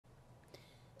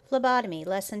Phlebotomy,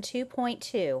 Lesson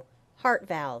 2.2, Heart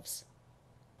Valves.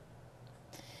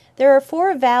 There are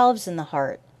 4 valves in the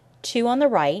heart, 2 on the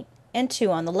right and 2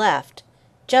 on the left,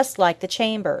 just like the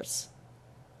chambers.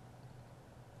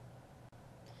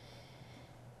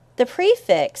 The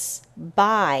prefix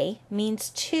bi means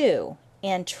 2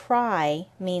 and tri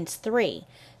means 3.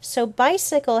 So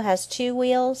bicycle has 2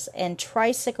 wheels and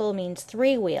tricycle means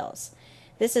 3 wheels.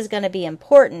 This is going to be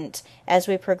important as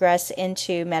we progress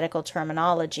into medical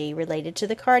terminology related to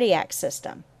the cardiac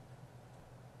system.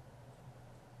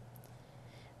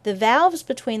 The valves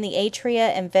between the atria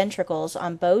and ventricles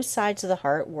on both sides of the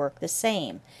heart work the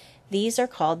same. These are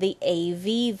called the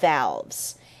AV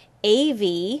valves.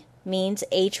 AV means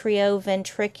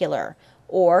atrioventricular,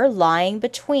 or lying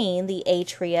between the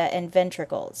atria and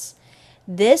ventricles.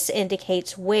 This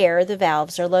indicates where the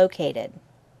valves are located.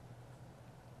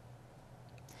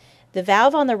 The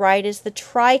valve on the right is the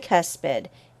tricuspid.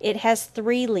 It has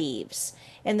 3 leaves.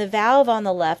 And the valve on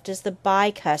the left is the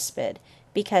bicuspid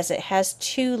because it has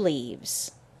 2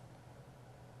 leaves.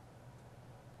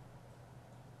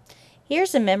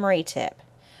 Here's a memory tip.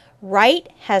 Right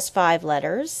has 5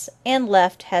 letters and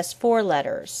left has 4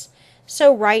 letters.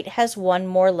 So right has 1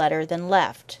 more letter than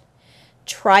left.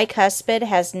 Tricuspid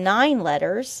has 9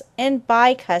 letters and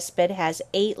bicuspid has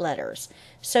 8 letters.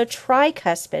 So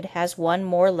tricuspid has 1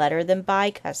 more letter than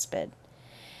bicuspid.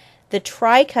 The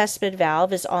tricuspid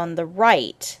valve is on the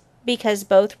right because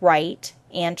both right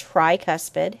and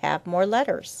tricuspid have more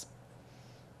letters.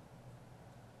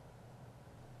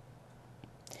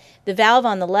 The valve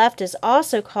on the left is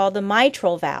also called the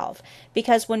mitral valve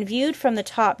because when viewed from the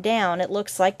top down it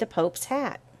looks like the Pope's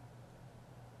hat.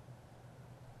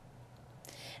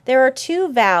 There are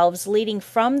 2 valves leading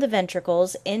from the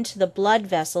ventricles into the blood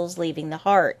vessels leaving the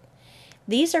heart.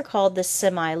 These are called the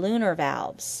semilunar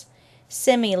valves.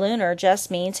 Semilunar just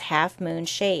means half-moon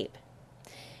shape.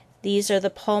 These are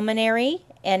the pulmonary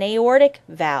and aortic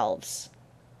valves.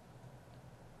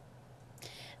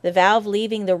 The valve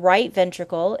leaving the right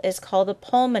ventricle is called the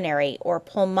pulmonary or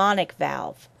pulmonic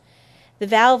valve. The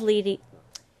valve leading...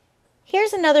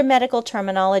 Here's another medical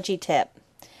terminology tip.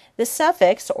 The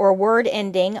suffix or word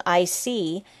ending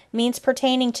IC means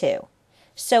pertaining to.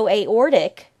 So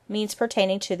aortic means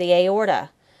pertaining to the aorta.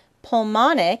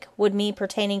 Pulmonic would mean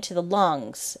pertaining to the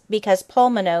lungs because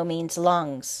pulmono means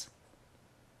lungs.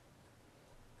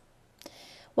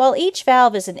 While each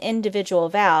valve is an individual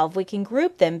valve, we can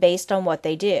group them based on what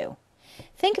they do.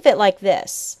 Think of it like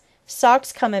this.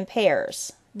 Socks come in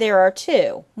pairs. There are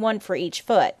 2, 1 for each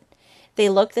foot. They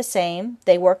look the same,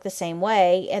 they work the same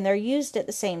way, and they're used at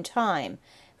the same time,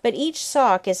 but each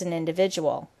sock is an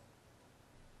individual.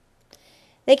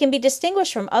 They can be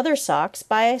distinguished from other socks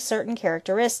by a certain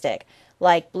characteristic,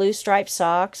 like blue striped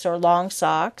socks or long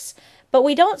socks, but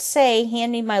we don't say,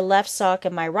 "Hand me my left sock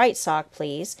and my right sock,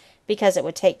 please," because it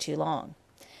would take too long.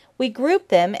 We group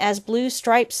them as blue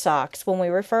striped socks when we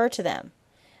refer to them.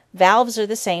 Valves are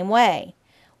the same way.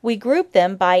 We group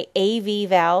them by AV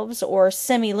valves or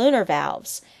semilunar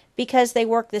valves because they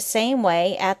work the same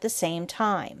way at the same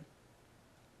time.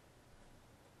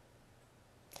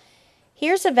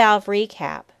 Here's a valve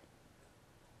recap.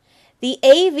 The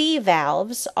AV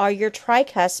valves are your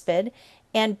tricuspid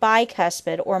and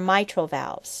bicuspid or mitral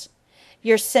valves.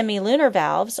 Your semilunar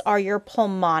valves are your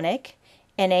pulmonic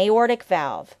and aortic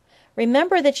valve.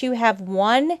 Remember that you have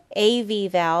 1 AV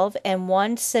valve and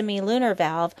 1 semilunar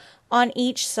valve on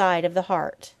each side of the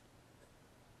heart.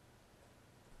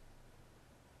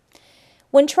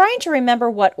 When trying to remember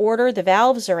what order the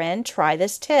valves are in, try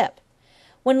this tip.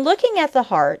 When looking at the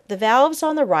heart, the valves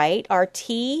on the right are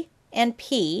T and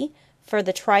P for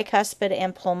the tricuspid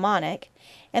and pulmonic,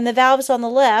 and the valves on the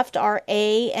left are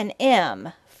A and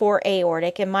M for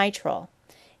aortic and mitral,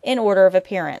 in order of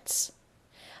appearance.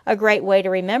 A great way to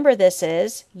remember this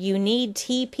is you need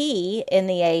TP in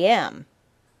the AM.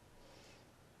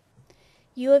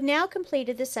 You have now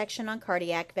completed the section on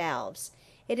cardiac valves.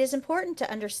 It is important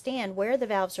to understand where the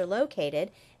valves are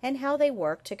located and how they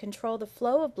work to control the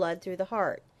flow of blood through the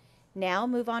heart. Now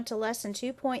move on to Lesson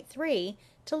 2.3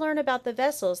 to learn about the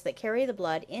vessels that carry the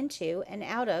blood into and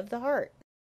out of the heart.